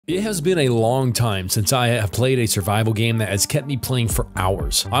It has been a long time since I have played a survival game that has kept me playing for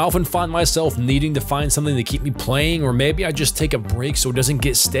hours. I often find myself needing to find something to keep me playing, or maybe I just take a break so it doesn't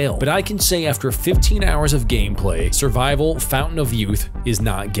get stale. But I can say after 15 hours of gameplay, Survival Fountain of Youth is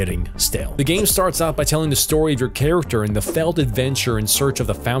not getting stale. The game starts out by telling the story of your character and the failed adventure in search of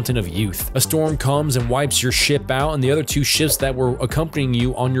the Fountain of Youth. A storm comes and wipes your ship out and the other two ships that were accompanying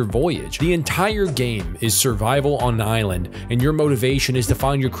you on your voyage. The entire game is survival on an island, and your motivation is to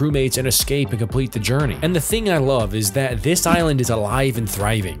find your crewmates and escape and complete the journey. And the thing I love is that this island is alive and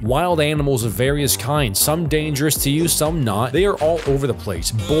thriving. Wild animals of various kinds, some dangerous to you, some not. They are all over the place.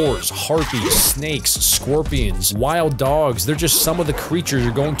 Boars, harpies, snakes, scorpions, wild dogs. They're just some of the creatures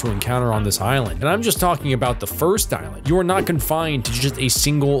you're going to encounter on this island. And I'm just talking about the first island. You are not confined to just a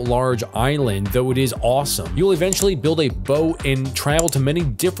single large island, though it is awesome. You'll eventually build a boat and travel to many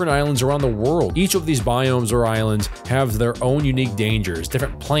different islands around the world. Each of these biomes or islands have their own unique dangers,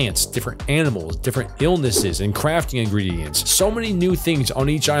 different plants, different animals, different illnesses, and crafting ingredients. So many new things on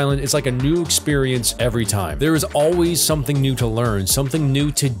each island. It's like a new experience every time. There is always something new to learn, something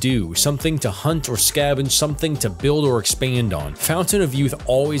new to do, something to hunt or scavenge, something to build or expand on. Fountain of Youth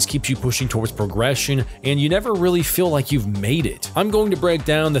always keeps you pushing towards progression, and you never really feel like you've made it. I'm going to break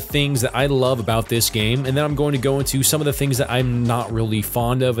down the things that I love about this game, and then I'm going to go into some of the things that I'm not really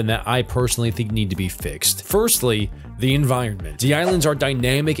fond of and that I personally think need to be fixed. Firstly, the environment. The islands are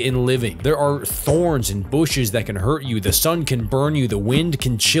dynamic and living. There are thorns and bushes that can hurt you. The sun can burn you. The wind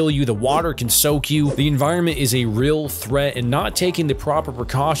can chill you. The water can soak you. The environment is a real threat, and not taking the proper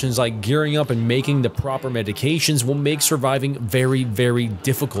precautions like gearing up and making the proper medications will make surviving very, very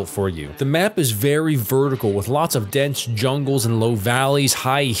difficult for you. The map is very vertical with lots of dense jungles and low valleys,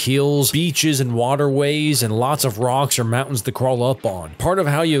 high hills, beaches and waterways, and lots of rocks or mountains to crawl up on. Part of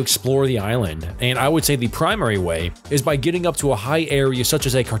how you explore the island, and I would say the primary way, is by getting up to a high area such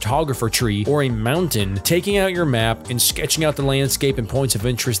as a cartographer tree or a mountain, taking out your map and sketching out the landscape and points of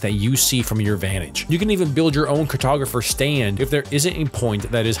interest that you see from your vantage. You can even build your own cartographer stand if there isn't a point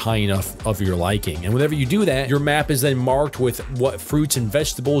that is high enough of your liking. And whenever you do that, your map is then marked with what fruits and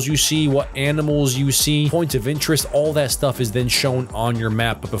vegetables you see, what animals you see, points of interest, all that stuff is then shown on your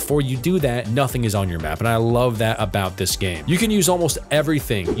map. But before you do that, nothing is on your map. And I love that about this game. You can use almost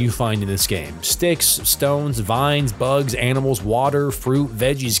everything you find in this game. Sticks, stones, vines, bugs, animals, water, fruit,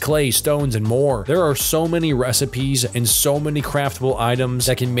 veggies, clay, stones, and more. There are so many recipes and so many craftable items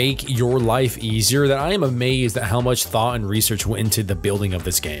that can make your life easier that I am amazed at how much thought and research went into the building of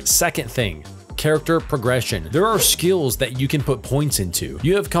this game. Second thing, character progression. There are skills that you can put points into.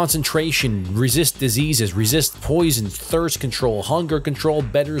 You have concentration, resist diseases, resist poison, thirst control, hunger control,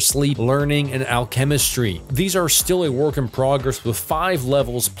 better sleep, learning, and alchemistry. These are still a work in progress with 5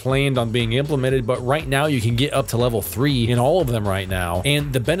 levels planned on being implemented, but right now you can get up to level 3 in all of them right now,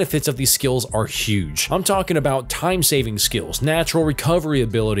 and the benefits of these skills are huge. I'm talking about time-saving skills, natural recovery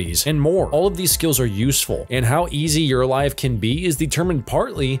abilities, and more. All of these skills are useful, and how easy your life can be is determined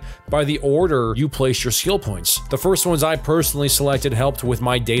partly by the order you place your skill points. The first ones I personally selected helped with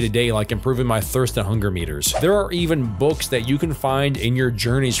my day-to-day, like improving my thirst and hunger meters. There are even books that you can find in your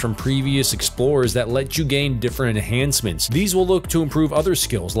journeys from previous explorers that let you gain different enhancements. These will look to improve other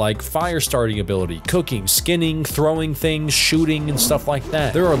skills like fire starting ability, cooking, skinning, throwing things, shooting, and stuff like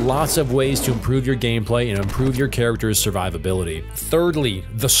that. There are lots of ways to improve your gameplay and improve your character's survivability. Thirdly,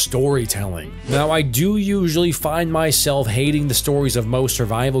 the storytelling. Now, I do usually find myself hating the stories of most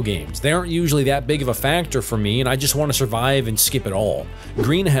survival games. They aren't usually that big of a factor for me, and I just want to survive and skip it all.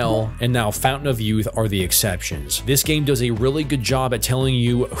 Green Hell and now Fountain of Youth are the exceptions. This game does a really good job at telling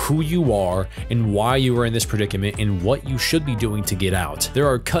you who you are and why you are in this predicament and what you should be doing to get out. There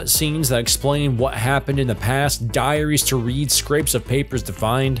are cutscenes that explain what happened in the past, diaries to read, scrapes of papers to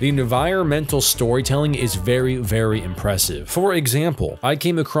find. The environmental storytelling is very, very impressive. For example, I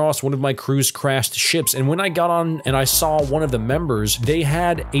came across one of my crew's crashed ships, and when I got on and I saw one of the members, they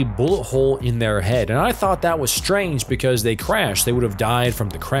had a bullet hole in their head, and I thought that was strange because they crashed. They would have died from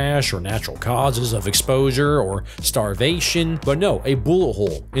the crash or natural causes of exposure or starvation, but no, a bullet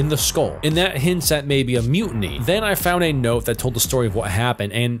hole in the skull, and that hints at maybe a mutiny. Then I found a note that told the story of what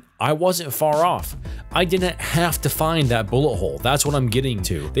happened, and I wasn't far off. I didn't have to find that bullet hole. That's what I'm getting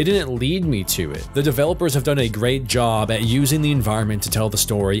to. They didn't lead me to it. The developers have done a great job at using the environment to tell the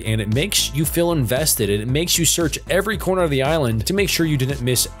story, and it makes you feel invested, and it makes you search every corner of the island to make sure you didn't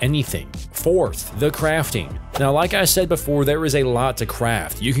miss anything. Fourth, the crafting. Now, like I said before, there is a lot to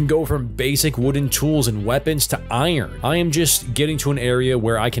craft. You can go from basic wooden tools and weapons to iron. I am just getting to an area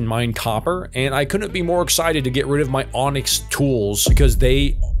where I can mine copper, and I couldn't be more excited to get rid of my onyx tools because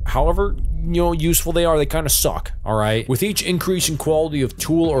they, however, useful they are, they kind of suck, all right? With each increase in quality of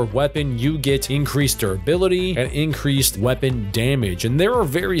tool or weapon, you get increased durability and increased weapon damage. And there are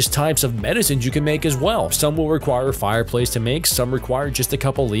various types of medicines you can make as well. Some will require a fireplace to make, some require just a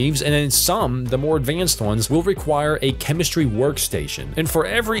couple leaves, and then some, the more advanced ones, will require a chemistry workstation. And for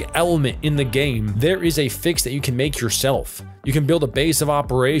every element in the game, there is a fix that you can make yourself. You can build a base of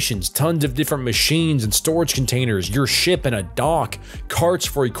operations, tons of different machines and storage containers, your ship and a dock, carts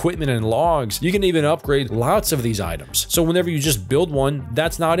for equipment and logs. You can even upgrade lots of these items. So whenever you just build one,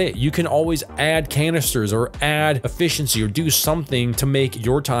 that's not it. You can always add canisters or add efficiency or do something to make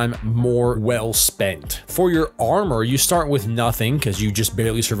your time more well spent. For your armor, you start with nothing because you just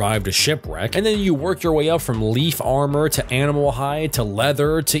barely survived a shipwreck, and then you work your way up from leaf armor to animal hide to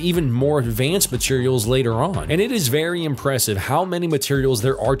leather to even more advanced materials later on. And it is very impressive how many materials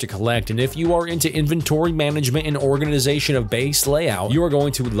there are to collect, and if you are into inventory management and organization of base layout, you are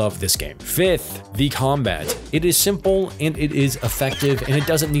going to love this game. Fifth, the combat. It is simple and it is effective, and it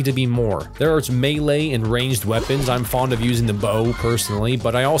doesn't need to be more. There are melee and ranged weapons. I'm fond of using the bow personally,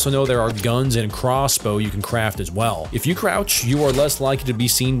 but I also know there are guns and crossbow you can craft as well. If you crouch, you are less likely to be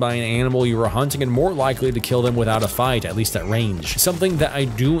seen by an animal you are hunting and more likely to kill them without a fight, at least at range. Something that I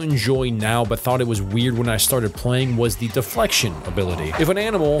do enjoy now but thought it was weird when I started playing was the deflection ability. If an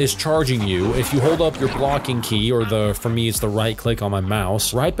animal is charging you, if you hold up your blocking key, or for me it's the right click on my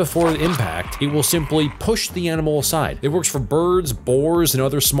mouse, right before the impact, it will simply push the animal aside. It works for birds, boars, and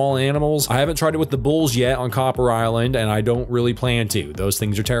other small animals. I haven't tried it with the bulls yet on Copper Island, and I don't really plan to. Those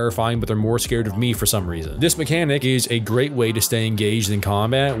things are terrifying, but they're more scared of me for some reason. This mechanic is a great way to stay engaged in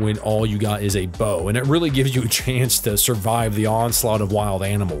combat when all you got is a bow, and it really gives you a chance to survive the onslaught of wild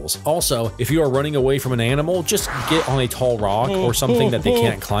animals. Also, if you are running away from an animal, just get on a tall rock or something that they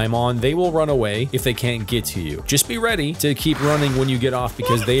can't climb on. They will run away if they can't get to you. Just be ready to keep running when you get off,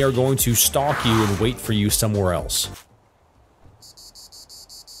 because they are going to stalk you and wait for you somewhere else.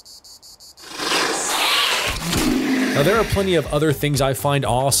 Now, there are plenty of other things I find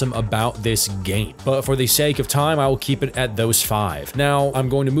awesome about this game, but for the sake of time, I will keep it at those 5. Now, I'm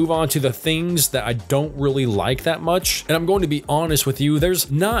going to move on to the things that I don't really like that much, and I'm going to be honest with you, there's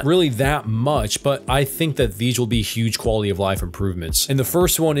not really that much, but I think that these will be huge quality of life improvements. And the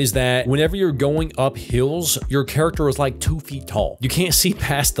first one is that whenever you're going up hills, your character is like 2 feet tall. You can't see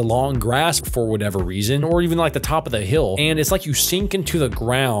past the long grass for whatever reason, or even like the top of the hill, and it's like you sink into the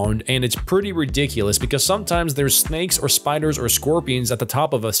ground, and it's pretty ridiculous because sometimes there's snakes or spiders or scorpions at the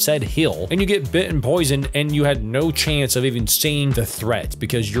top of a said hill, and you get bit and poisoned, and you had no chance of even seeing the threat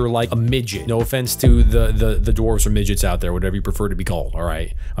because you're like a midget. No offense to the dwarves or midgets out there, whatever you prefer to be called, all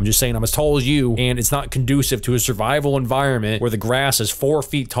right? I'm just saying I'm as tall as you, and it's not conducive to a survival environment where the grass is 4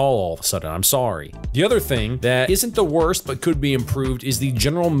 feet tall all of a sudden. I'm sorry. The other thing that isn't the worst but could be improved is the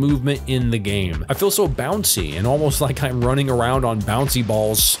general movement in the game. I feel so bouncy and almost like I'm running around on bouncy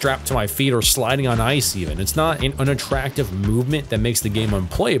balls strapped to my feet or sliding on ice even. It's not an attractive movement that makes the game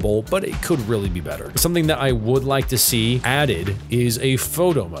unplayable, but it could really be better. Something that I would like to see added is a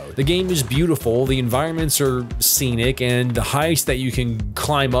photo mode. The game is beautiful, the environments are scenic, and the heights that you can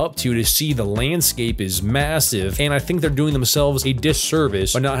climb up to see the landscape is massive, and I think they're doing themselves a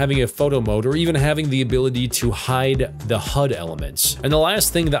disservice by not having a photo mode or even having the ability to hide the HUD elements. And the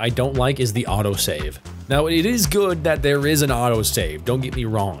last thing that I don't like is the autosave. Now, it is good that there is an autosave, don't get me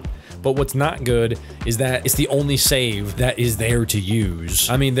wrong. But what's not good is that it's the only save that is there to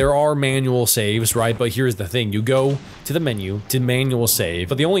use. I mean, there are manual saves, right? But here's the thing. You go to the menu to manual save,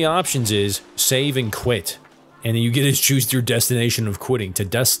 but the only options is save and quit. And then you get to choose your destination of quitting to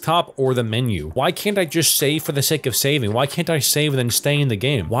desktop or the menu. Why can't I just save for the sake of saving? Why can't I save and then stay in the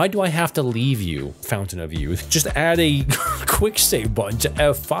game? Why do I have to leave you, Fountain of Youth? Just add a quick save button to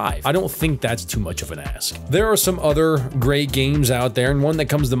F5. I don't think that's too much of an ask. There are some other great games out there, and one that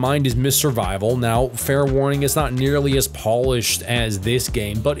comes to mind is Miss Survival. Now, fair warning, it's not nearly as polished as this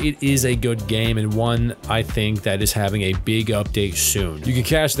game, but it is a good game and one I think that is having a big update soon. You can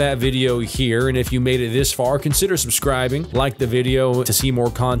catch that video here, and if you made it this far, consider subscribing, like the video to see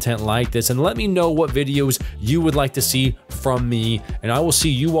more content like this, and let me know what videos you would like to see from me, and I will see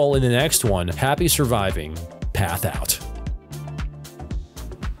you all in the next one. Happy surviving. Path out.